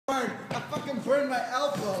burned my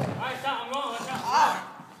elbow. Alright, stop. I'm going. Watch out.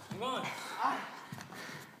 I'm going.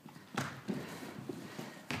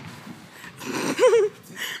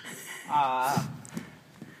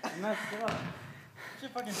 I messed it up.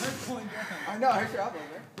 Shit fucking hurts going down. I know, I hurt your elbow,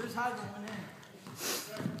 man. There's highs going in.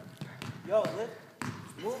 Yo, lift.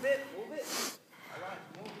 Move it. Alright,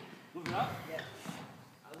 move it up? Yeah.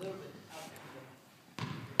 A little bit.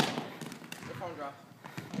 Your phone dropped.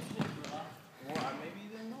 Well, maybe you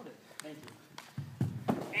didn't notice. Thank you.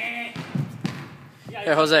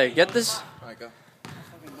 Hey, Jose, get this. Alright, go.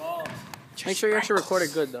 Fucking balls. Make sure you actually record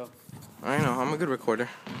it good, though. I know, I'm a good recorder.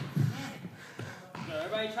 Yo,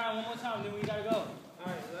 everybody try one more time, then we gotta go.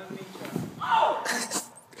 Alright, let me try.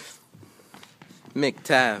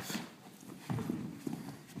 McTav.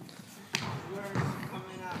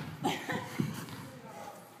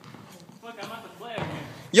 Fuck, I'm about to play again.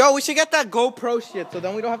 Yo, we should get that GoPro shit so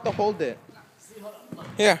then we don't have to hold it.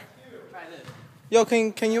 Here. Try this. Yo,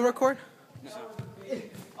 can you record?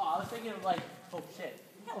 Oh, I was thinking of like, oh shit.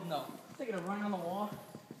 Hell no. I was thinking of running on the wall.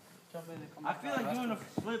 Jump in and come I back feel out. like doing a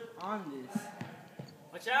flip on this.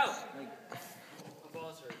 Watch out. Like, My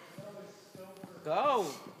balls hurt. go.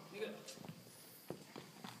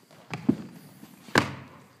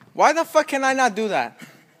 Why the fuck can I not do that?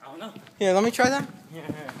 I don't know. Here, let me try that. Yeah.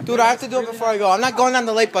 Dude, I have to do it before I go. I'm not going on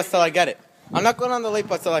the late bus till I get it. I'm not going on the late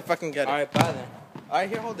bus till I fucking get it. Alright, bye then. Alright,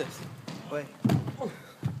 here, hold this. Wait.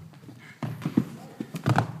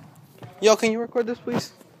 Yo, can you record this,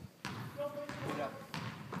 please?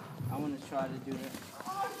 I want to try to do that.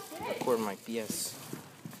 Record my BS.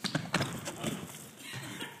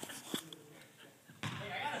 Hey,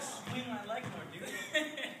 I gotta swing my leg more, dude.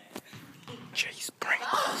 Jay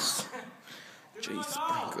Sprinkles. Jay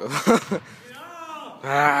Sprinkles.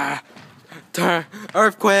 Ah, turn.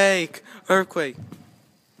 Earthquake. Earthquake.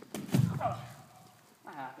 Not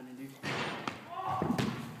happening, dude.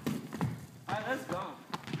 Alright, let's go.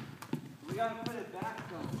 We gotta put it back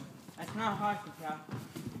though. That's not hard to tell.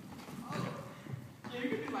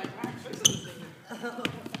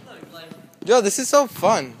 Yo, this is so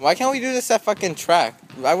fun. Why can't we do this at fucking track?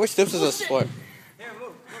 I wish this was a sport. Here,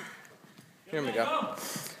 move. Here we go.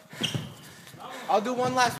 I'll do one last